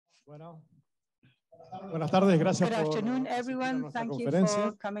Bueno, buenas tardes, gracias Good por afternoon, asistir a everyone. nuestra Thank you conferencia.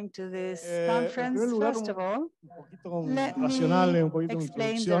 for coming to this En conference. primer lugar, First of all, un poquito let racional, me un poquito de explain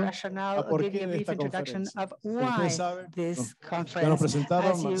the introducción rationale a or por give qué you a de brief esta introduction conferencia. of Como ustedes why saben, this ya nos conference.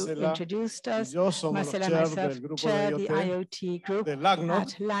 presentaron, As you Marcela introduced y us, yo somos los Marcela and chair myself del grupo de chair the IoT IoT group de LACNOC, at un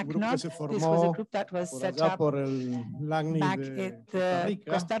grupo que LACNOC. se This was a formó group that was por set allá up por el LACNIC back de at Costa the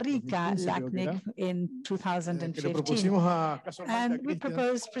Rica, Costa Rica 2015 creo que LACNIC era, in que le 2015. propusimos casualmente a And we Cristian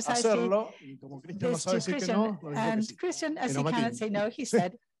proposed precisely hacerlo, y como Cristian no this sabe to decir que Christian, no, nos dijo que and sí. Christian, Que as nos he cannot metimos. say no, he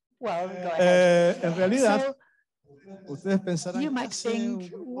said, well, go ahead. En realidad, So ustedes pensarán you que might hace un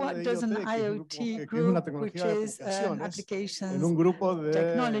think, grupo what de does an IoT, IoT que es una group, which tecnología de is an aplicaciones, en applications un grupo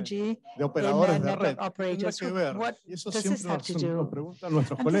technology de in operadores de network red. ¿Qué tendrá operators que group? ver? What Y eso does this siempre have to nos do? preguntan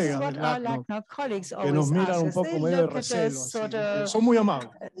nuestros And this is colegas what de our LACNOC, LACNOC colleagues que nos always miran ask un us. They poco medio de look at recelo, us así, sort of, son muy amables.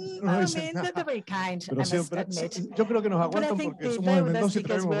 No I dicen mean, nada. they're very kind, Pero I must siempre, admit. yo creo que nos But I aguantan think porque they somos de bear with us Mendoza y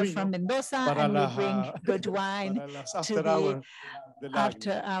because traemos we're vino from Mendoza para and we bring good wine para las to after the hours de LACNOC.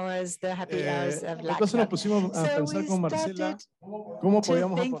 after hours, the happy hours of Entonces nos LACNOC. pusimos a So pensar we con Marcela started cómo to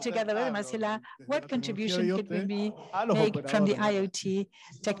podíamos think aportar together with algo Marcela, desde what la tecnología contribution de could we IoT a los make from the operadores de red. IoT Y se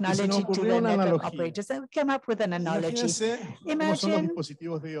nos technology to ocurrió the una network analogía. operators? And we came up with an analogy. Imagínense cómo son los Imagine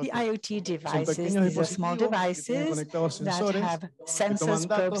dispositivos de the IoT. IoT Son devices. pequeños These are small dispositivos que tienen devices conectados that sensores have que sensors, toman probes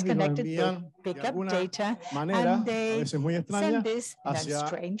datos y los connected. They envían de pick up alguna data manera, and a they veces muy send extraña, this in a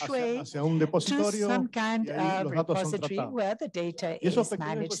strange way hacia un to depositorio some kind y ahí of los datos son repository tratados. where the data Y esos is pequeños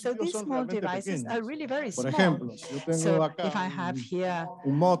managed. So dispositivos these son small realmente devices are pequeños. really very Por small. ejemplo, si yo tengo So acá if I have here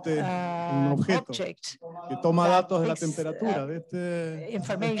un mote, un objeto object que toma that datos de la picks temperatura de esta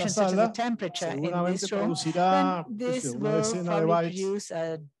information such as the sala, temperature in seguramente this room, then producirá this una will decena de probably bytes produce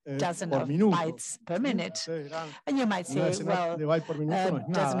a dozen por of minuto. bytes per ¿Sí? minute. Ustedes dirán, And you might una say, decena well, de bytes por minuto a no es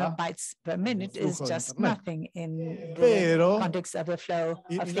dozen of nada bytes per en el minute is flujo de just Internet. nothing in the Pero, context of the flow of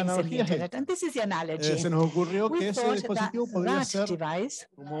y la things in the analogía es internet. esta. And this is the analogy. Se nos ocurrió We que ese thought that dispositivo podría that ser device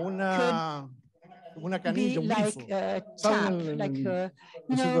como could una be canilla, un like grifo. a ¿Saben? tap, like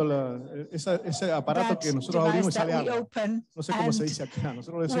 ¿No es cierto? Ese aparato that que nosotros abrimos y device that sale we agua. open No sé cómo se and dice acá.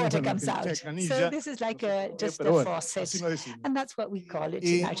 Nosotros le decimos water en comes Argentina out. So canilla. this is No like sé por qué, just pero a bueno, faucet, así lo decimos. and that's what we call it in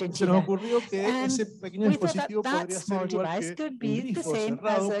Y se nos Argentina. ocurrió que And ese pequeño we thought that dispositivo that podría ser small igual device que could un be the grifo same as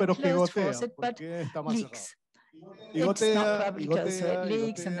cerrado, a pero que closed gotea, faucet, but porque está más cerrado. leaks. Y It's not gotea, y probably closed, so it gotea, y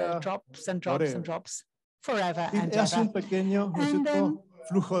leaks and there gotea, drops and drops forever. and drops forever and Y hace ever. un pequeño, ¿no es And then cierto?,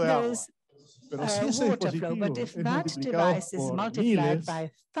 flujo de agua. there's Pero si ese water flow, but dispositivo if es that multiplicado device is por multiplied miles, by o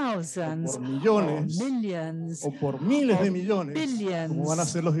thousands por or millones, millions o por miles or de millones, como van a billions,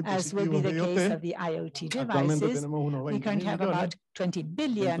 ser los as will be dispositivos the de case of IoT, the IoT actualmente devices, tenemos unos we 20 currently mil have millones, about 20 dentro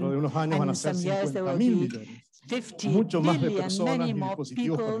billion, de unos años and van a in ser some years there 50 will mil be millones. 50 Mucho más de billion, personas many y more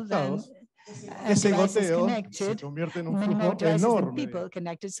dispositivos people than conectados. Ese devices goteo se connected, convierte en un many more flujo devices than enorme, people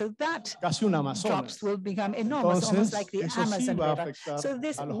connected. So that casi un drops Amazonas. will become enormous, almost like Entonces, the eso sí Amazon va a River. afectar So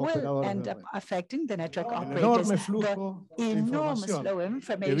this a los will operadores end de up red. affecting the network El operators. enorme The flujo de enormous información flow of que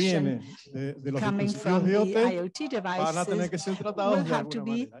information viene de los coming dispositivos from de the IoT IoT van a tener devices que ser will tratados de have to alguna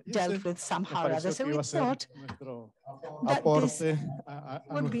be manera. Y dealt ese with nos somehow or other. pareció So que we iba a ser thought nuestro that this aporte a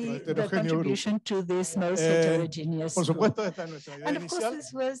would nuestro be the heterogéneo grupo. contribution to this most Por heterogeneous group. supuesto, esta es nuestra idea And of course, inicial,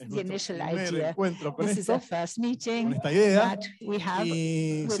 this was es the nuestro initial primer idea. encuentro con This is a esto, first con meeting esta idea, that we have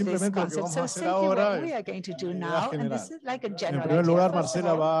y with this simplemente lo que concept. vamos a So hacer simply ahora what es we are going to do una idea now, and general. this is like a En general primer idea. lugar, First of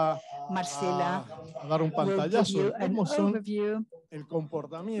Marcela all, va Marcela a dar un will give pantallazo you de an cómo son overview el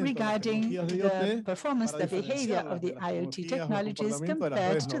comportamiento de las regarding tecnologías de the IoT performance, para the behavior diferenciarlas of de the las IoT tecnologías o el technologies comportamiento de las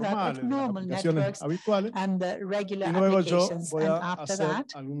compared redes to that of normales, de las normal aplicaciones networks habituales. and the regular Y luego yo applications. voy And a after hacer that,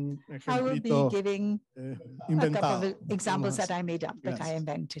 algún I will be ejemplito giving a couple inventado. of examples that Así. I made up, that I Gracias.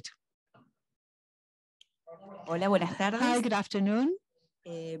 invented. Hola, buenas tardes. Hi, good afternoon.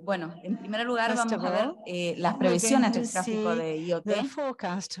 Bueno, en primer lugar First vamos of a ver all, las we're previsiones going del to tráfico see de IoT. the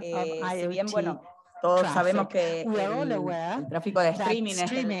forecast of Si bien, IoT bueno, todos sabemos traffic. que We are all aware el tráfico de that streaming es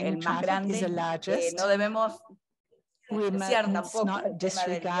streaming el más traffic is the grande, largest. no debemos We despreciar must tampoco not el tema del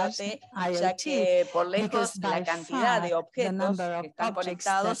disregard IoT, ya IoT, que por because lejos la by cantidad far de the objetos number of que están objects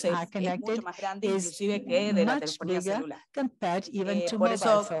conectados that are es connected mucho más grande, is inclusive que de la much telefonía bigger celular. compared even to Por mobile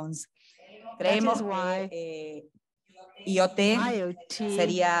eso phones. creemos That is why que IoT IoT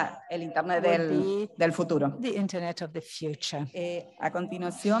sería el Internet would be del futuro. the Internet of the future. A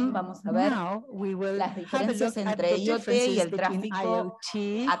continuación vamos a ver Now we will las have a diferencias look at entre the IoT y differences el between tráfico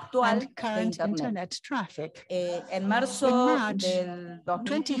IoT actual and de current Internet. Internet traffic. En In marzo March del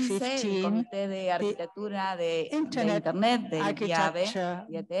 2015, el 2015, Comité de the Arquitectura de Internet Internet del IAB, Architecture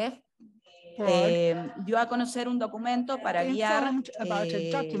IETF, dio a conocer un documento para guiar informed about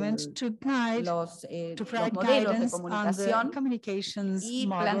a document to guide, los to provide modelos de guidance on the comunicación communications y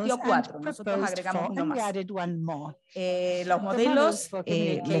models, planteó and 4. Nosotros proposed agregamos 4, uno and we más. added one more. Los modelos for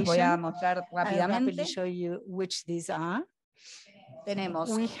les voy a communication, mostrar I'll rapidly rápidamente. show you which these are. Tenemos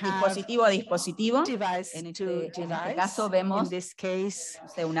We have dispositivo a dispositivo. Device En to este device. caso In vemos this case, no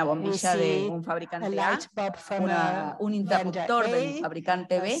sé, una we bombilla de see un a fabricante A, light bulb from a un vendor interruptor del A,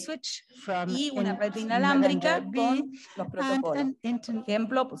 fabricante a B switch from y una red vendor inalámbrica B, con los and protocolos. an Por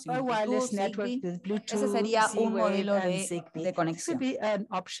ejemplo, a pusimos wireless Bluetooth, network Zigbee. with Bluetooth, Ese sería un Z-Wave, modelo and de Zigbee. This conexión. would be an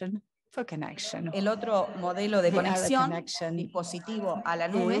option for connection. El otro modelo de The other conexión, connection dispositivo a la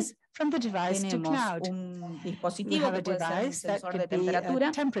nube, is from the device to tenemos cloud. un We dispositivo have que a puede ser un device that sensor de could be a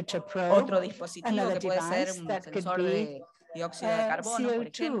temperatura, temperature probe, otro dispositivo another que puede ser device un that could sensor be de dióxido de carbono, por CO2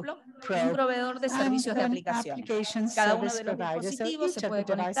 ejemplo, y un probe, proveedor de and servicios de an aplicaciones. application Cada uno service de los provider. So dispositivos each se of puede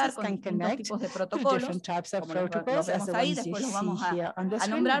the conectar devices con can distintos connect tipos de to protocolos, different types of como los protocols as vemos the ahí, ones you después los vamos see here on the a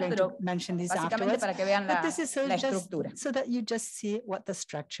screen. We're nombrar, going pero to mention these básicamente afterwards. para que vean But this is la just estructura. so that you just see what the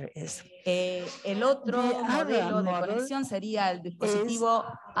structure is. El otro The other modelo de model conexión sería el dispositivo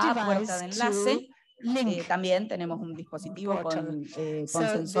a puerta de Device enlace. to link También tenemos un dispositivo con So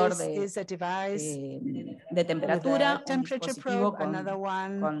sensor this is a device de temperatura, with a temperature un dispositivo probe, another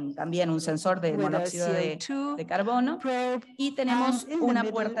one con también un sensor de with a monóxido de CO2 carbono, probe, y tenemos and in the una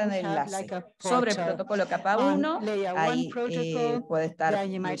middle puerta we de have enlace. like a Sobre el portal. protocolo capa On 1, layer 1 ahí protocol, puede estar there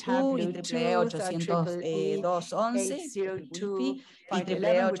you might have Bluetooth, IEEE Bluetooth, IEEE 802.11, IEEE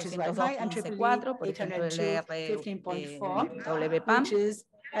 802.11, which is Wi-Fi, and 802.15.4, por ejemplo el 802.15.4, WPAM. which is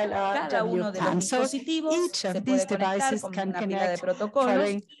Cada uno de los LRWPAN. So dispositivos each se of puede these conectar devices con can una pila de connect protocolos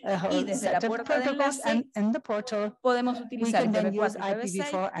following a y whole desde la set of puerta de protocols, enlace and in the portal podemos we utilizar can then use IPv4 y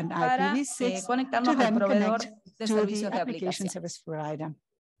IPv6 IPv4 and para IPv6 to conectarnos al then proveedor connect de to the servicios de application aplicación. service provider.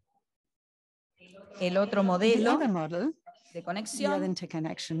 El otro The modelo other model, de the conexión other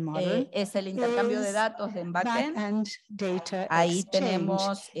interconnection model, es el intercambio de is datos en backend. back-end data Ahí exchange.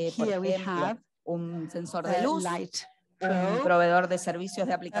 tenemos, por Here we ejemplo, have un sensor de a luz, light un probe, proveedor de servicios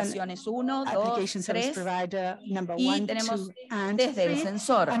de aplicaciones 1, 2, application service 3, provider number y 1, tenemos 2, and desde el 3.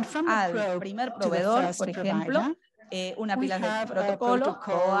 sensor And from the al probe primer to the proveedor, first por ejemplo, provider, una we pila de have a protocolo,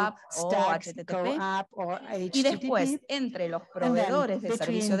 protocol, OAP o stack, HTTP, CoAP or y después HTTP. entre los And then proveedores de servicios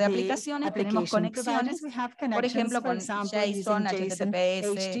between de the aplicaciones tenemos application providers, conexiones, we have por connections, ejemplo, for con example, JSON, using JSON, HTTPS,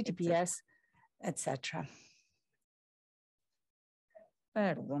 etc. HTTPS, etc.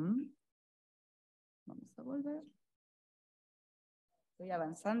 Perdón. Vamos a volver. Estoy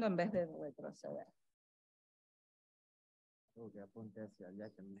avanzando en vez de retroceder.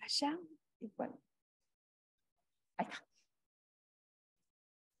 Allá, igual. Ahí está.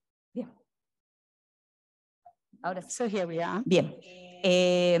 Bien. Ahora sí. So here we are. Bien.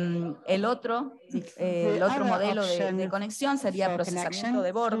 El otro modelo de option conexión sería for procesamiento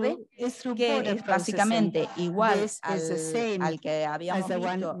de borde, is through que border es básicamente igual This is the same al que as habíamos the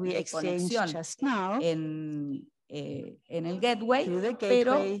one visto we de exchanged conexión just now en el gateway, through the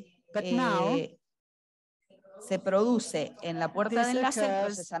pero gateway, but now se produce en la puerta de this enlace el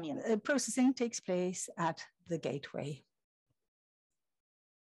occurs, procesamiento. processing takes place at the gateway.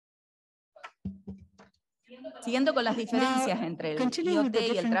 Siguiendo con las diferencias entre el Continuing with IoT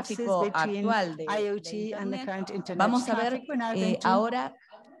the y el tráfico differences between actual de IoT and the Internet, current internet vamos a ver traffic, we're now going to ahora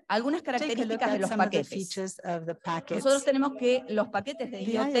algunas take a look características de at los some of the paquetes. features of the packets. Nosotros tenemos que los paquetes de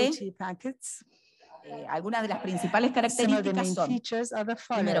The IoT, IoT packets, algunas de las principales some of the características main son, features are the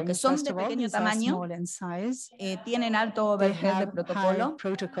primero, que following. son First de of all, pequeño these are tamaño, small in size. tienen alto They overhead de have high protocolo,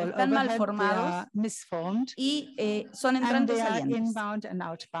 protocol están mal overhead, they formados are misformed, y son and entrantes they are salientes. inbound and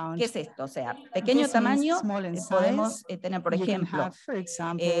outbound. ¿Qué es esto? O sea, pequeño This means tamaño, small in podemos size. tener, por You can ejemplo, have, for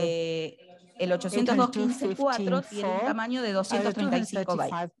example, el 802.15.4 tiene un 802.15.4 tamaño de 235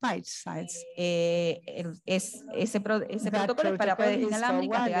 bytes. 235 bytes size. Ese That protocolo es para protocol redes is for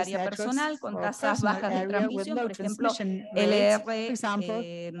inalámbricas de wireless área networks personal con for tasas personal bajas de area with transmisión, low por ejemplo, transmission rates, for LR,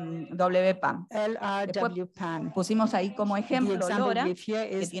 example, WPAM. Después LRWPAN. pusimos ahí como The ejemplo example LoRa, we give here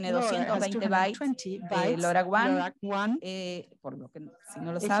que is tiene LoRa, has 220 bytes, 220 bytes, LoRaWAN, LoRaWAN. por lo que si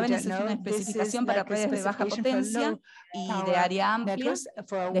no lo If you saben, don't esa es una know, this is especificación para like a redes de baja specification for potencia low y de power área amplia. networks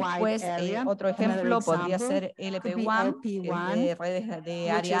for a wide Después, area. otro Another ejemplo podría example ser could be LP1, que es LP1, de redes de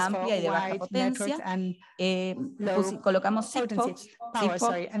which área is for amplia y de baja wide potencia. networks and Colocamos potency Sigfox. power,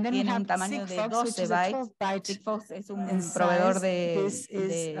 Sigfox and then we tiene have un tamaño de Sigfox, which 12 is a bytes. 12-byte Sigfox es un in proveedor size. This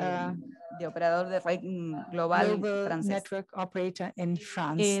is de operador de red global francés. network operator in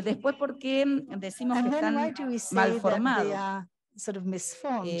France. Después, ¿por qué decimos And que then why están do we say mal that they formados? are sort of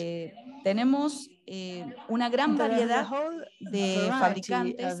misformed. Tenemos una gran There is a variedad whole de variety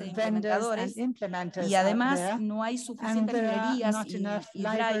fabricantes of e vendors and implementadores implementers y out además there, no hay and suficientes there are librerías not enough y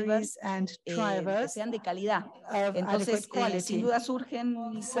drivers libraries and que drivers sean de calidad. of Entonces, adequate quality. sin duda surgen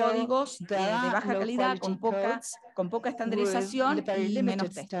So códigos there de are baja low calidad quality con codes poca with estandarización very y menos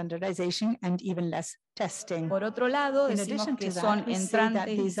limited test. standardization and even less testing. Por otro lado, In decimos addition que to son that, we say that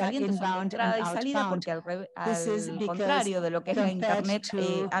entrantes y these are salientes, son de inbound entrada and y salida, outbound. porque This is al because contrario de lo que es la compared Internet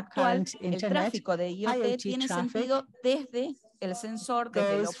to actual, current el Internet, tráfico de IoT IoT tiene traffic sentido desde el sensor,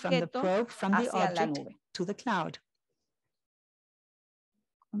 desde el goes from the objeto probe, from the hacia la object nube. to the cloud.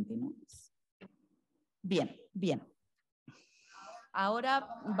 Continuamos. Bien, bien. Ahora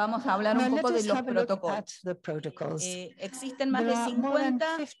vamos a hablar Now, un let poco de us los have a look protocolos. at the protocols. Existen más There de are more than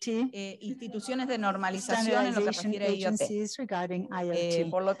 50 50 instituciones de normalización en lo que standardization refiere a IoT. agencies regarding IoT.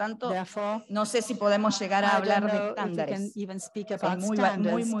 Por lo tanto, Therefore, no sé si podemos llegar a I don't hablar de know if we can estándares. even speak Son about muy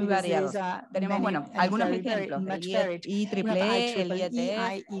standards muy because variados. these are Tenemos, many bueno, and algunos very, very ejemplos. much El varied. We have IEEE, el IEEE,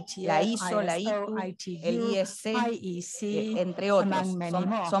 IETF, la IETF, ISO, la ISO, ITU, el ITU, IEC, IEC, entre otros. among many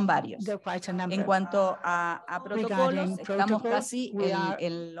more. Son varios. There are quite a En number. cuanto a protocolos, Regarding estamos protocols, casi we are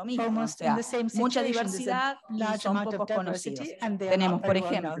en lo mismo. O almost in sea, the same mucha situation. There's a diversidad y large son amount of pocos conocidos. diversity, and they are Tenemos, not por very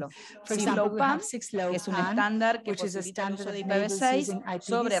well known. ejemplo, For example, we SIGLOWPAN, have que es un 6LoWPAN, estándar que which is a posibilita el standard uso de that enables IPv6 using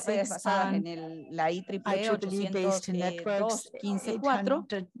sobre redes IPv6 basadas on en la IEEE IEEE-based networks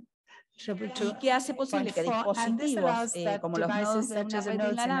 802.15.4 y que hace posible que 802.4, and this dispositivos allows that como los nodos devices de such una as the red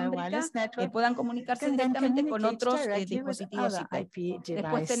nodes in a inalámbrica wireless network puedan comunicarse can then directamente con communicate otros directly with dispositivos other IP. IP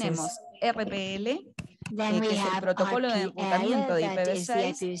Después tenemos devices. RPL, Then we que es el have protocolo de enrutamiento RPL, de that is the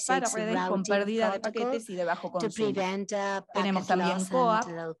IPv6 para IPv6 redes con routing pérdida de protocol paquetes y de bajo to consumo. prevent Tenemos packet también loss COAP,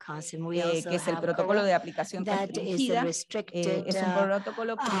 and low consume. We que also es el have protocolo de COAP, aplicación that is a restringida. restricted Es un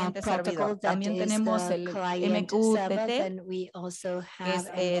protocolo protocol cliente-servidor. that También is tenemos the el client server. MQTT, Then we also que es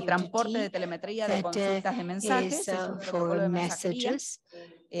have transporte de MQTT, telemetría de that consultas de mensajes. is Es un for protocolo de mensajería messages.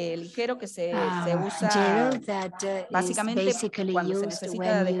 ligero que se usa Gero, that is básicamente basically cuando se used necesita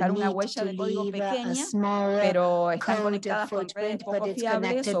when you dejar una need huella to de código leave a pequeña, small pero están code conectadas con redes footprint, but poco it's fiables o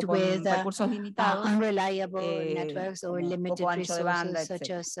connected con with recursos limitados, unreliable networks or como limited poco ancho de banda, resources such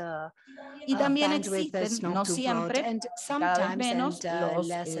etc. as Y también bandwidth that's existen, not no too broad, siempre, and cada vez sometimes menos,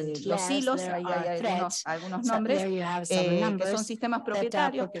 less and los less hilos, there ahí are hay threads. algunos So nombres, there you have some que son numbers sistemas that are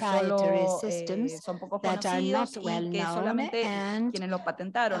propietarios que proprietary solo systems son poco that are conocidos not well y que known, solamente and quienes los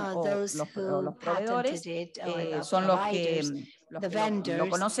patentaron o those who los patented proveedores it or the son los que, providers, los the que lo vendors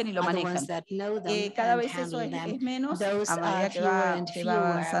conocen y lo are the ones manejan. that know them Cada and vez eso handle them. es menos Those a medida are fewer and que va fewer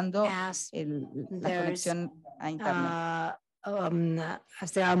avanzando as la there's conexión a Internet.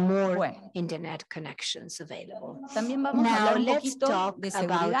 as there are more Bueno. internet connections available. También vamos a Now hablar un let's poquito talk de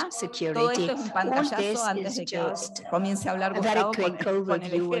seguridad. about security. Todo esto es un All pantallazo this antes is de que just comience a hablar a very Gustavo quick con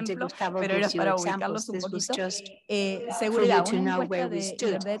el overview. ejemplo, Gustavo pero era gives you para examples. ubicarlos un This was poquito. just for you Seguridad, to una know encuesta where we de stood.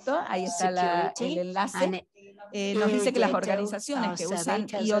 Iberdeto, ahí está el Security, enlace. and Nos dice que las Iberdeto, organizaciones que survey usan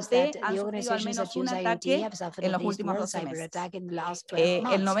tells us IoT that han the sufrido al organizations menos that un use IoT ataque have suffered en at los least últimos one 12 cyber meses. attack in the last 12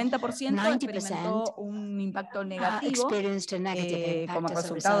 El months. 90% 90% experimentó un impacto negativo experienced a negative como impact as a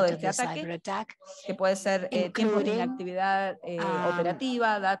resultado de result of este the cyber ataque, attack, que puede ser tiempos de including inactividad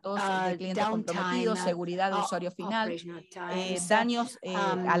operativa, datos de clientes comprometidos, downtime, seguridad de usuario final, operational times, daños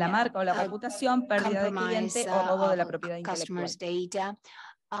a la marca o la reputación, pérdida de cliente o robo de la propiedad intelectual. customers' data,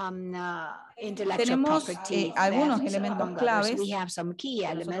 intellectual Tenemos property algunos theft, elementos among claves others. We have some key que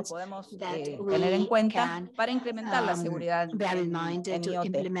nosotros elements podemos that tener en we cuenta can para incrementar la seguridad bear in mind en to IoT.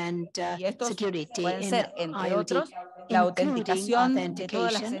 implement Y estos security pueden in ser, entre IoT, otros, la including autenticación de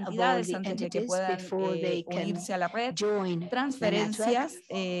todas las authentication of all entidades the antes de que entities puedan before they can unirse a la red, join the network, transferencias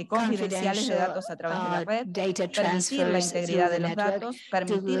confidenciales de datos a través de la red, data permitir la transfers through integridad the de los network, datos,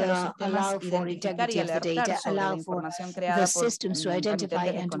 permitir a los sistemas allow for identificar y integrity of the alertar data, sobre la allow for información the creada por systems to identify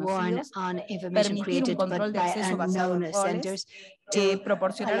remitentes and warn desconocidos, on information permitir un created but control de by acceso basado en unknown roles, senders, to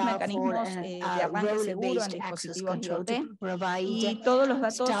proporcionar allow for mecanismos de arranque seguro en role-based access dispositivos control, to IoT, provide y todos los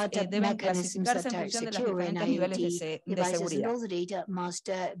datos startup deben mechanisms clasificarse en that are función de los secure in diferentes niveles IoT de devices, and seguridad. all the data must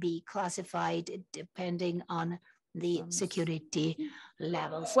be classified depending on the security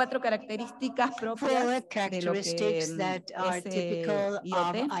levels. 4 características propias Four de lo characteristics que that are es typical of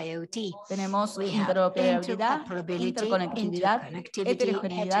IoT. IoT. Tenemos We have interoperabilidad, interoperability, interconectividad, interconnectivity,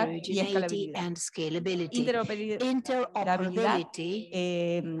 heterogeneidad y heterogeneity, escalabilidad. and scalability. Interoperabilidad Interoperability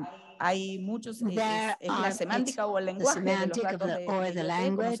hay muchos, There es la are- semántica o el the lenguaje de los semantic datos or de the IoT, cómo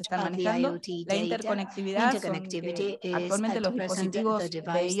language se están of the manejando. IoT La data. interconectividad son Interconnectivity que is actualmente at los present dispositivos the de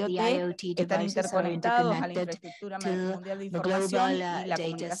IoT IoT están devices are interconectados a la interconnected infraestructura to mundial de the información global y la data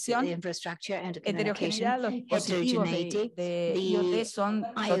comunicación. infrastructure and communication. Heterogeneidad, los dispositivos Heterogeneity, de IoT the son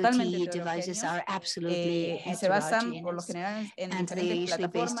totalmente IoT devices are heterogéneos absolutely y se basan por lo heterogeneous, general en and they diferentes are usually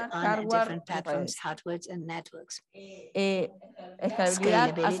based plataformas, on hardware different y platforms, redes. hardware and networks.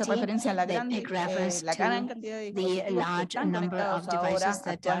 Escalabilidad hace Scalability, referencia a la they gran, make reference la gran to cantidad de the dispositivos que large están number conectados of ahora devices that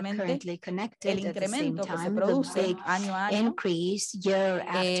are actualmente, currently el connected at the same incremento que se time, the produce big año a año, increase year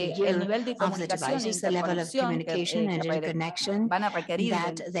after el year nivel de of the comunicación e devices, the level of interconexión communication and interconnection van a requerir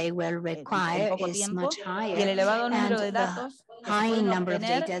that they will en require poco is tiempo much y el higher, elevado número and de the datos que se high pueden number of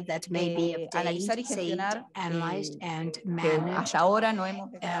obtener, data that may be analizar y obtained, saved, gestionar, analyzed, and que managed hasta ahora no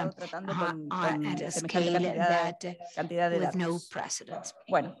hemos estado tratando at a semejante scale cantidad de with no datos. precedence.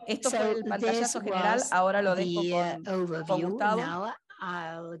 Bueno, esto fue So el this pantallazo general, was ahora lo dejo the con overview. Gustavo. Now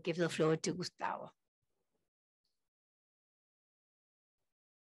I'll give the floor to Gustavo.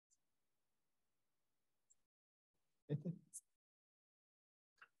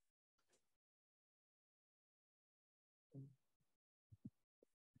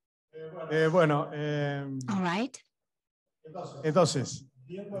 All right. Entonces,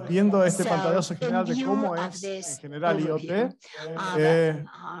 viendo este So, pantallazo general de in cómo view of es this en general IoT,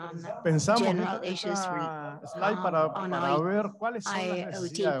 pensamos que esta slide para ver cuáles son las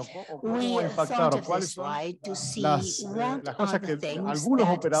necesidades o cómo va a impactar o cuáles son las cosas que algunos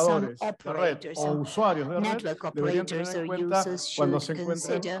operadores de red o usuarios de red deberían tener en cuenta cuando se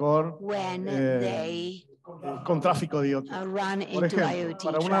encuentren con tráfico de IoT. Por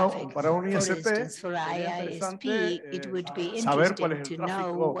ejemplo, para un ISP sería interesante saber cuál es el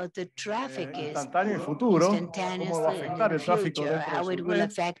tráfico instantáneo y futuro, cómo va a afectar el tráfico dentro de su red,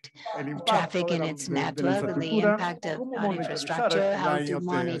 el impacto de la infraestructura, cómo monitorizar la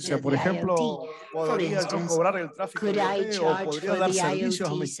IoT. O sea, por ejemplo, ¿podría yo cobrar el tráfico de IoT o podría dar servicios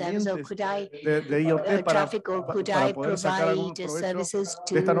a mis clientes de IoT para poder sacar algún provecho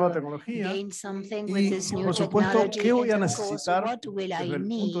de esta nueva tecnología? Y, por supuesto, ¿qué voy a necesitar desde el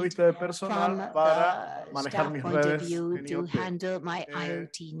punto de vista de personal para manejar mis redes en IoT?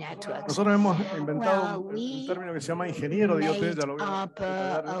 Nosotros hemos inventado un término que se llama ingeniero de IoT, ya lo voy a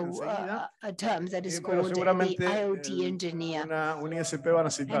detallar enseguida, pero seguramente un ISP va a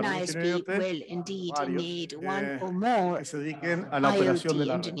necesitar un ingeniero de IoT, varios, que se dediquen a la operación de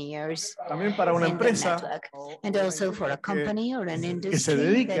la red. También para una empresa que se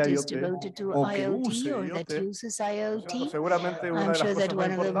dedique a IoT o que use IoT, seguramente una de las cosas más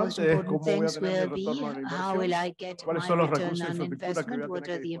importantes es cómo voy a tener mi retorno de la inversión, cuáles son los recursos de infraestructura que voy a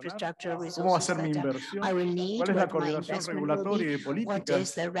tener que disponer, cómo va a ser mi inversión, cuál es la coordinación regulatoria y de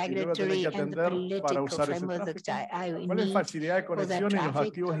políticas que yo voy a tener que atender para usar ese tráfico, cuál es la facilidad de conexión y los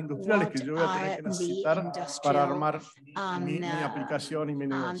activos industriales que yo voy a tener que necesitar para armar mi aplicación y mi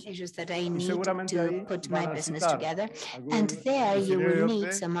negocio. Y seguramente ahí van a necesitar algún ingeniero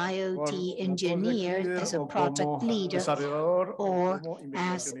IoT engineer as a project leader or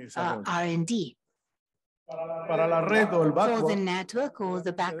as R&D. Para la red o el backbone, for the network or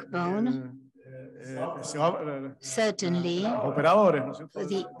the backbone, certainly los operadores, ¿no es cierto?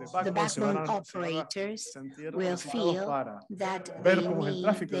 the backbone operators will feel that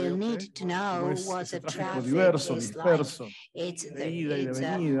they'll need to know what the traffic is like. It's scattered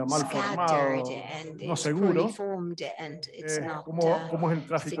and it's poorly formed and it's not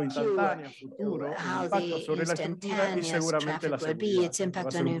secure. How the instantaneous traffic will be, its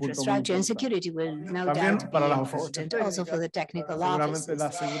impact on infrastructure and security will no doubt be important. Also for the technical offices,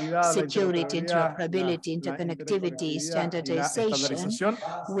 security, interoperability, interconnectivity, standardization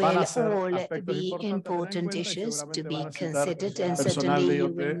will all be important issues to be considered, and certainly you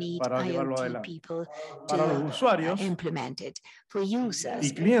will need IoT people to implement it. For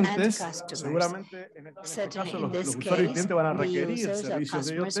users and customers, certainly in this case, the users or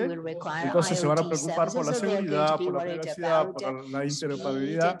customers will require IoT services, so they're going to be worried about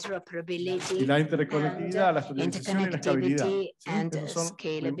speed, interoperability, interconnectivity, and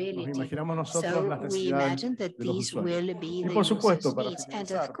scalability. So we imagine that these will be the users' needs.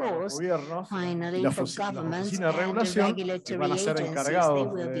 And of course, finally, for governments and the regulatory agencies, they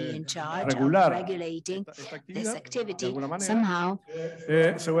will be in charge of regulating this activity somehow.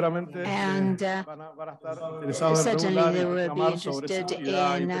 And certainly they will be interested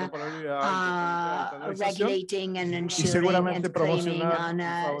in regulating and ensuring and claiming on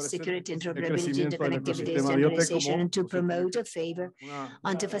security, interoperability, interconnectivity, standardization, and to promote or favor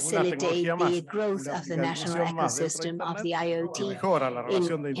and to facilitate the growth of the national ecosystem of the IoT,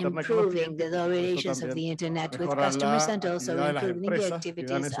 in improving the relations of the internet with customers and also improving the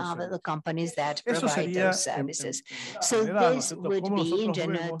activities of the companies that provide those services. So this would be, in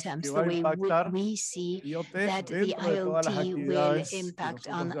general terms, the way we see that the IoT will impact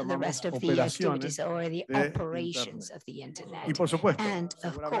on the rest of the activities or the operations of the internet. And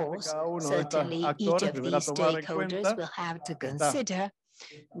of course, certainly each of these stakeholders will have to consider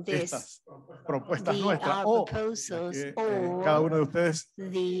this, our proposals or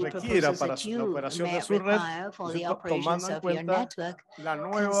the proposals that you may require for the operations of your network,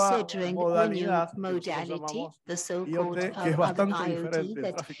 considering the new modality, the so-called IoT,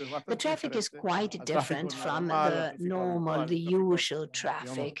 that the traffic is quite different from the normal, the usual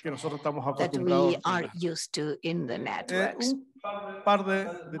traffic that we are used to in the networks.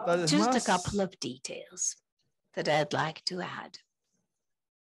 Just a couple of details that I'd like to add.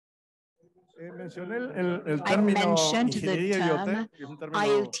 I mentioned the term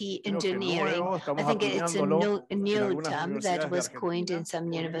IoT engineering. I think it's a new term that was coined in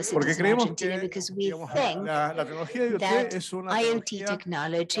some universities in Argentina because we think that IoT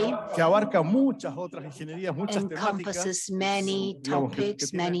technology encompasses many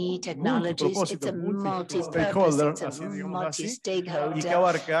topics, many technologies. It's a multi-purpose, it's a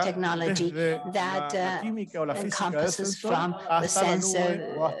multi-stakeholder technology that encompasses from the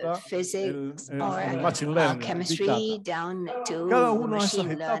sensor physics or chemistry down to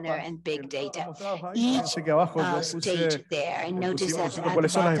machine learner and big data. Each stage there, and notice that at the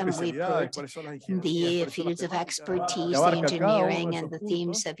bottom we put the fields of expertise, the engineering and the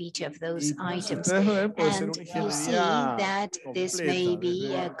themes of each of those items. And you see that this may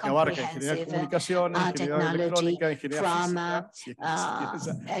be a comprehensive technology from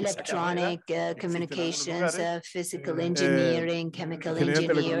electronic communications, physical engineering, chemical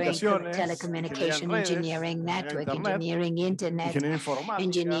engineering, telecommunication engineering, network engineering, internet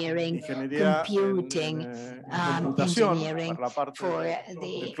engineering, computing engineering for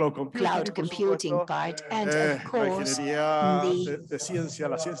the cloud computing part, and of course the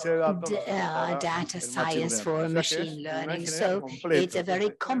data science for machine learning. So it's a very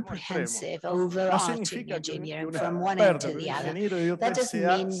comprehensive, overarching engineering from one end to the other. That doesn't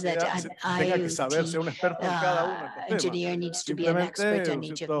mean that an IoT engineer needs to be an expert on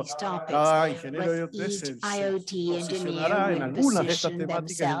each of these topics, but each IoT engineer will position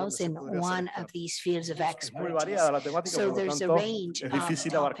themselves in one of these fields of expertise. So there's a range of topics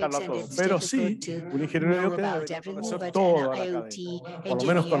and it's difficult to know about everything, but an IoT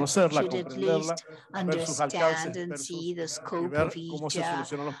engineer should at least understand and see the scope of each part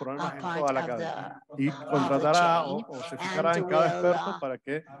of the chain, and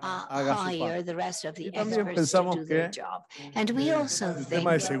will hire the rest of the experts to do their job. And we also think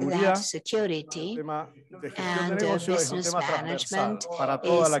that security and business management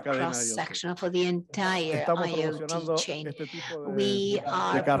is cross-sectional for the entire IoT chain. We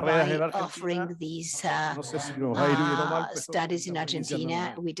are offering these studies in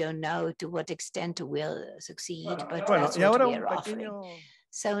Argentina. We don't know to what extent we'll succeed, but that's what we are offering.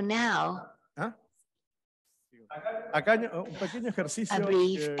 So now, a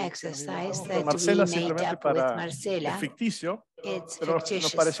brief exercise that we made up with Marcela. It's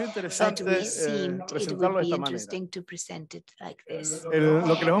fictitious, but we seemed it would be interesting to present it like this. Now,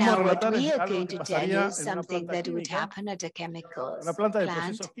 what we are going to tell you is something that would happen at a chemical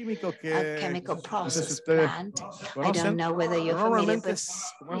plant, a chemical process plant. I don't know whether you're familiar, but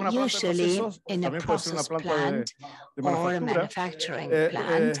usually in a process plant or a manufacturing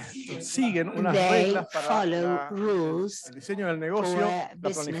plant, they follow rules for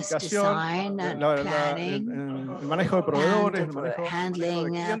business design and planning, and for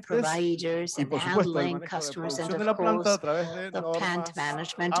handling providers and handling customers, and of course the plant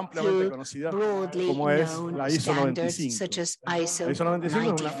management through broadly known standards such as ISO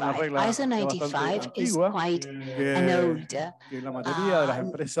 95. ISO 95 is quite an old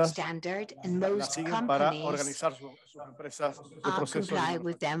standard, and most companies comply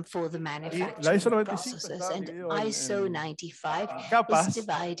with them for the manufacturing processes. And ISO 95 is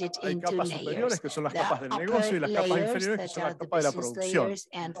divided into layers. The upper layers that are the business layers,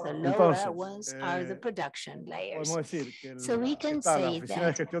 and the lower ones are the production layers. So we can say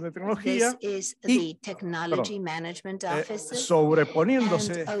that this is the technology management offices, and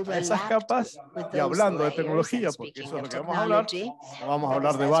overlapped with those layers. And speaking of technology,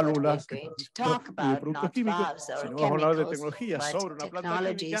 that's what we're going to talk about, not valves or vamos a hablar de chemicals, tecnología but sobre una planta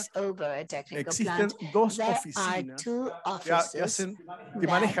química, technologies over a technical existen plant, dos there are oficinas two que offices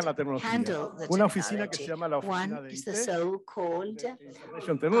manejan la that tecnología. handle the Una oficina que se technology. llama la One oficina de is the IT, so-called de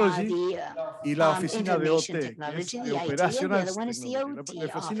Information Technology, y la oficina de information OT, que es technology, de the IT, and the Operational other one is the Technology. La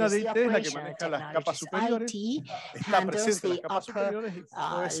OT oficina office, de the IT es la que operational maneja las capas technologies. superiores, IT está handles presente en las the capas upper superiores y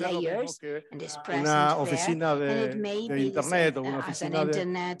puede ser lo mismo layers que and is una present there, oficina and it may de be the same Internet o una as an oficina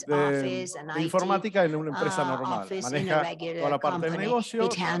internet office, an de IT informática en una empresa normal. office in a Maneja toda regular la parte del company. negocio, It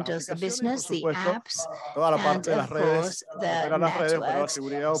todas las handles the aplicaciones y, por business, the supuesto, apps, toda la and parte de las of redes, course the operar las redes, operar la networks,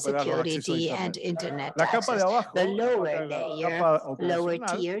 seguridad, operar los accesos a security, and Internet. internet La capa de access. abajo, The la lower layer, capa lower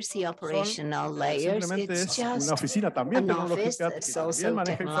operacional, tiers, the operational layers, simplemente it's es una just oficina también an office tecnológica que that's también also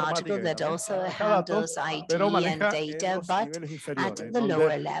maneja informática, technological, que that también also maneja datos, handles IT pero and maneja en data, los but niveles at inferiores, the donde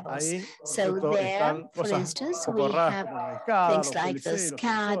lower levels. ahí, So ¿cierto?, there, están for cosas un instance, poco we raras have como la escala, things los like the PLC, los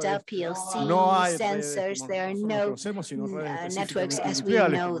SCADA, sensores. No PLC, hay redes sensors. como There are nosotros las no conocemos, sino redes networks específicamente as we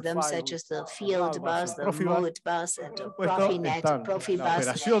industriales know como el them, such Firewall, as the el field Modbus, bus, el the Profibus. Modbus, and Por the supuesto, Profinet, están la Profibus.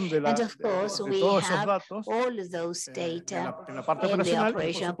 operación And of course, de we todos esos have datos all of those en data la parte in the operacional y, por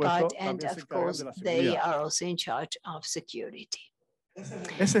operational part, supuesto, and también se of encargan de course, la they seguridad. are also in charge of security.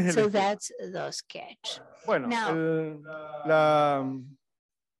 Ese es el So esquema. that's the sketch. Bueno, Now,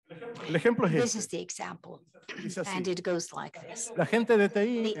 el ejemplo es this is este. the example, Dice así: and it goes like this. la gente de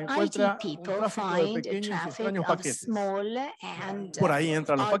TI The encuentra IT un people tráfico de find a pequeños y traffic extraños of paquetes. small and Por ahí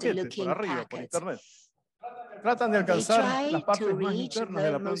entran los paquetes, por odd-looking arriba, por packets. Internet. Tratan de They alcanzar las try to partes más reach internas de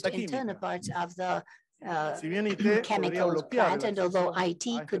the la most planta internal química. parts of the Si bien IT podría chemicals bloquear plant, el and although acceso a IT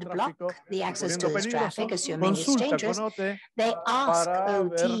este could block tráfico, the access to suponiendo this peligroso, traffic, assuming it's consulta dangerous, con OT they ask para ver,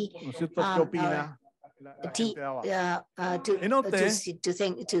 OT ¿no es cierto?, qué opina la gente de abajo. En OT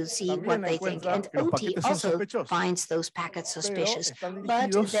to see what también they think. encuentra And que los OT paquetes son also sospechosos, finds those packets pero suspicious, están but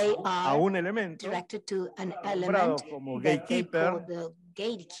dirigidos they a are un elemento directed to an nombrado element como that they call gatekeeper, the con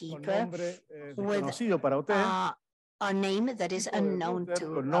gatekeeper, nombre with desconocido para OT, a name that is tipo de unknown router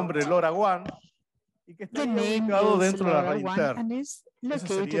to con nombre OT. LoRaWAN, y que The estaría name ubicado is dentro de la red LoRaWAN interna. and is Ese located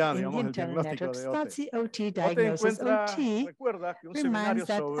sería, in the digamos, el internal diagnóstico networks. de OT. That's the OT OT diagnosis. OT recuerda que un reminds seminario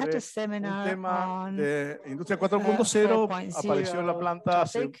that at a sobre un seminar tema on de Industria 4.0 apareció en la 4.0 planta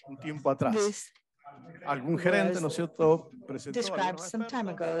hace topic, un tiempo atrás. this Algún gerente, ¿no es cierto?, presentó a described algunos some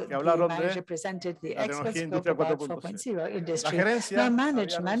time expertos ago. que The hablaron manager de presented the la experts tecnología spoke Industria about 4.0. 4.0 La industry. gerencia Now, había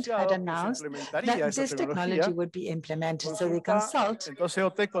management had anunciado que se announced implementaría that esa this technology tecnología. would be implemented. So they consult, Entonces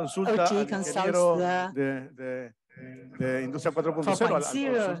OT consulta OT al consults ingeniero the de Industria 4.0, al 4.0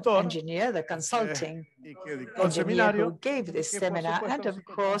 consultor, engineer, the consulting y que dictó el engineer seminario, who gave y this que por seminar, supuesto, and ¿no es of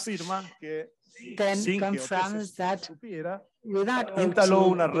cierto?, course confirma que then sin que OT confirms that supiera, without instaló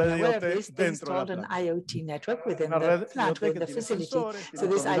OT una being red aware of IoT this, they dentro de la installed an planta. IoT network within Una the red plant, IoT within que the tiene facility. sensores, So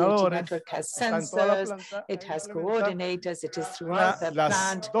tiene this IoT coordinadores, network has está en toda la sensors, planta it e has implementa coordinators, it is throughout the las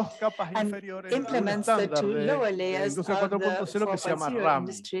plant, dos capas and inferiores de un implements the estándar two lower de layers Industria of the 4.0 que se llama 4.0 RAM,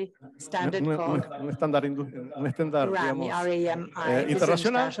 industry standard called un estándar, RAMI, digamos, RAMI. This is an internacional,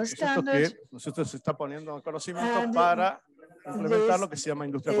 international ¿no es cierto?, standard, que nosotros se está poniendo en conocimiento and para implementar this lo que se llama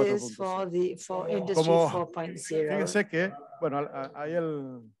Industria is 4.0. for industry Como, 4.0. fíjense que, bueno, ahí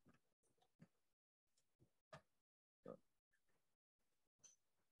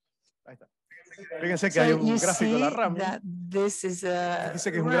ahí está. Fíjense que hay un gráfico de la RAMI.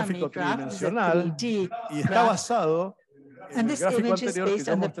 Fíjense que es un gráfico tridimensional y está basado en el gráfico anterior que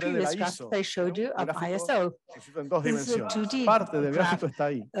yo mostré de la ISO. Un gráfico en dos dimensiones. Parte del gráfico está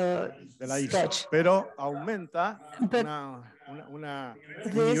ahí, de la ISO, pero aumenta un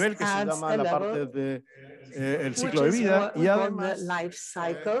nivel que se llama la parte de el ciclo de vida, y además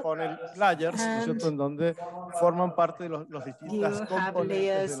pone layers, ¿no es cierto?, en donde forman parte de los distintas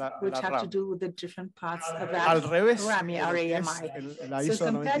componentes de la RAM. Al revés de lo que es la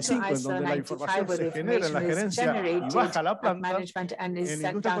ISO 95, en donde la información se genera en la gerencia y baja a la planta, en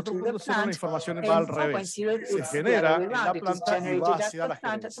Industria 4.0 la información va al revés. Se genera en la planta y va hacia la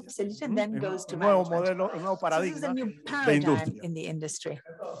gerencia. Es un nuevo modelo, un nuevo paradigma de industria.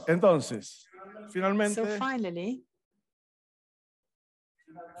 Entonces, finalmente,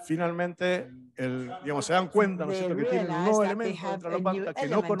 digamos, se dan cuenta, ¿no es cierto?, que tienen un nuevo elemento dentro de la planta que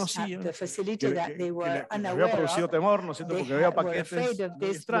no conocían, que les había producido temor, ¿no es cierto?, porque había paquetes muy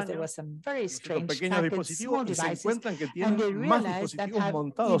extraños, ¿no es cierto?, pequeños dispositivos, y se encuentran que tienen más dispositivos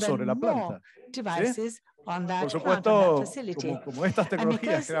montados sobre la planta. ¿Sí? Por supuesto, como estas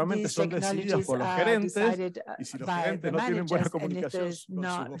tecnologías generalmente son decididas por los gerentes, y si los gerentes no tienen buena comunicación con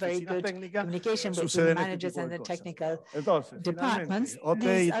sus oficinas técnicas, suceden este tipo de cosas. Entonces, finalmente, OT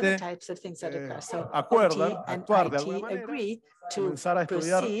y IT acuerdan actuar de alguna manera comenzar a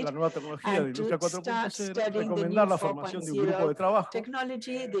estudiar la nueva tecnología de Industria 4.0, recomendar la formación de un grupo de trabajo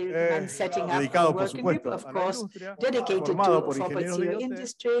dedicado, por supuesto, a la industria, formado por ingenieros de IoT,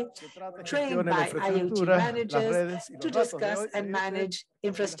 que trate, gestione la infraestructura, las redes y los datos de IoT,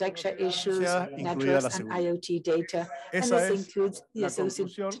 infrastructure issues, incluida la networks, and seguridad. IoT data. And Esa this es includes the la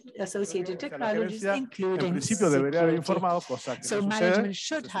conclusión associated que la technologies, gerencia en including principio debería haber security. informado, cosa que So no management sucede.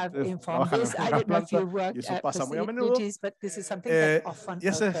 should Entonces, have ustedes informed trabajan this. en I una don't know if planta you work y eso at pasa muy a menudo. facilities, but this is something that often Y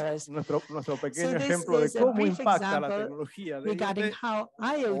ese occurs. es nuestro So pequeño this ejemplo de is a cómo brief impacta la example tecnología de regarding IoT how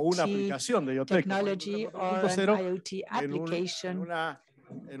o una IoT aplicación de IoT como technology Industria or an 4.0 IoT application en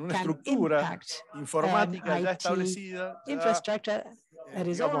una can estructura impact an informática ya IT establecida, infrastructure that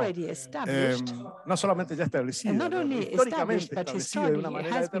is digamos, already established. no solamente ya And establecida, not pero only históricamente established, but establecida de una historically it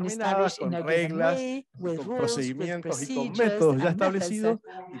manera has been determinada, established in con a given reglas, way, y with con rules, with procedimientos y con procedures métodos ya and methods that establecidos,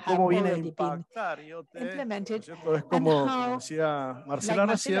 y have cómo viene a already been impactar IoT, ¿no implemented, es cierto? Es and como how, decía Marcela like Marcela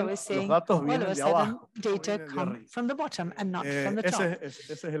recién, was los saying, datos all of vienen a de sudden abajo, no data vienen de come arriba. from the bottom and not from the top.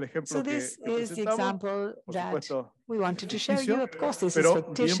 Ese es el ejemplo So this que is the presentamos, example por that supuesto, we wanted to show ficticio, you. Of course, this is pero bien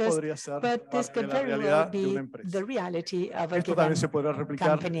fictitious, podría ser but this parte de could la very well realidad de una be empresa. the reality of a Esto también given se podrá replicar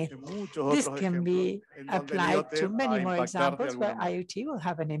company. en muchos This otros can ejemplos be en donde el applied IoT to va many a more impactar de examples where alguna manera. IoT will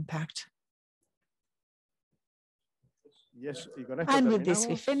have an impact. Y con esto And with this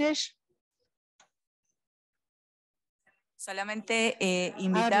we terminamos. finish. Solamente I'd like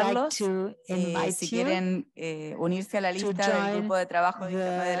invitarlos, to invite si you quieren unirse a la to lista del join grupo de trabajo de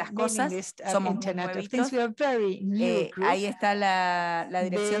Internet de the las mailing Cosas. list of Somos muy Internet of Things. nuevitos. We are a very new group. Ahí está la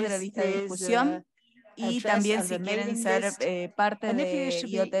dirección de la This lista de is discusión. Y address también of si the quieren mailing ser list. parte And if you wish de to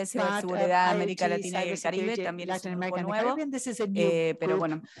IoT be part Ciberseguridad of América IoT Latina y el Caribe, Cybersecurity también es Latin un grupo America and nuevo. Caribbean, this is a new Pero group.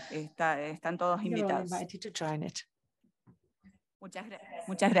 bueno, están todos You're all invitados. invited to join it.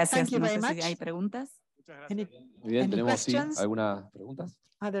 Muchas gracias. Thank you No very sé si much. hay preguntas. Any Muy bien, tenemos questions? algunas preguntas.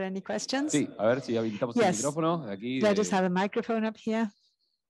 Are there any questions? Sí, a ver si habilitamos el Yes. micrófono de aquí. Let us have a microphone up here.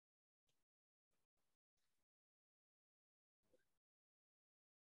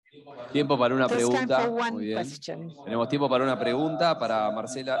 Tiempo para una There's time pregunta. for one Muy bien. question. Tenemos tiempo para una pregunta para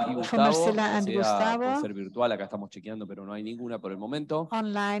Marcela y For Gustavo. Marcela and Puede Gustavo, ser virtual, acá estamos chequeando, pero no hay ninguna por el momento.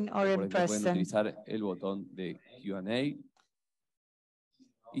 online or in Recuerden que pueden person. utilizar el botón de Q&A.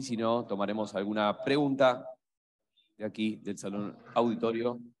 Y si no, tomaremos alguna pregunta de aquí, del salón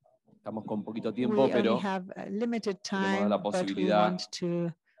auditorio. Estamos con poquito tiempo, We pero only have a limited queremos dar time, la but we posibilidad want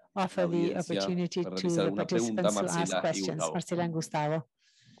to offer the audiencia opportunity para to realizar the alguna pregunta, participants to ask Marcela y questions. Gustavo. Marcela and Gustavo.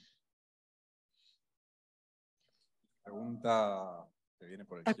 Pregunta que viene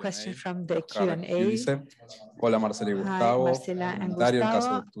por el A question Q&A. from the Oscar Q&A. dice: hola Marcela y Hi, Gustavo. Marcela and Comentario: el caso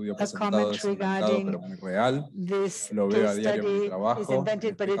de Gustavo. estudio A presentado comment es inventado regarding pero muy real. this Lo veo a case diario en mi study trabajo. is En invented,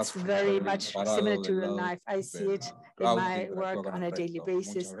 este but it's caso se very encuentra much parado similar del to real lado life. I see del it in cloud que my interactúa work con on el a daily resto.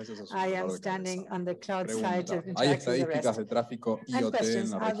 basis. Muchas veces es un I am dolor de standing cabeza. on the cloud side Pregunta: that ¿hay interacts with the estadísticas rest? de tráfico And IoT en questions,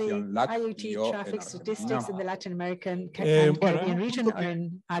 la are the región LAC IoT y o en traffic Argentina? statistics in the Latin American and Bueno, Caribbean es un region punto or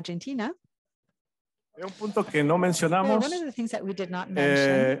in Argentina? Es un punto que no Well, mencionamos, one of the things that we did not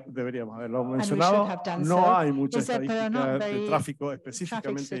mention, deberíamos haberlo and we should mencionado. have done No so, hay mucha is that there are not estadística de very tráfico traffic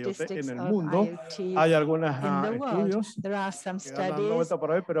específicamente IoT en statistics el of mundo. IoT Hay algunos in the world. estudios There are some que andan dando studies vuelta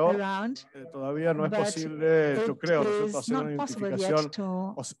por ahí, pero around, todavía no es but posible, yo it creo, ¿no es cierto?, is hacer una not possible yet identificación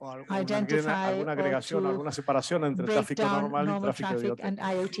to o identify alguna or agregación, to alguna separación entre break tráfico down normal y normal tráfico de traffic IoT. and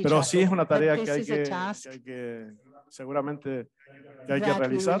IoT Pero sí es traffic. una But tarea this is a task seguramente que hay que that we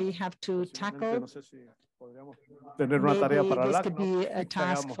realizar. really have to Posiblemente, tackle. no sé si podríamos tener una tarea Maybe para this LAC, could ¿no? be a Que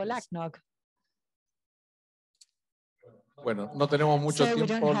task hagamos for eso. LACNOG. Bueno, no tenemos mucho So we don't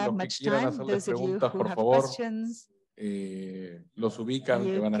tiempo. have Los que much quieran time. hacerles Those of you preguntas, who por have favor, questions, los ubican,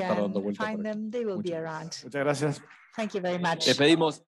 que you van a estar dando can vuelta por find aquí. them. They will be Muchas around. gracias. Muchas gracias. Thank you very much. Despedimos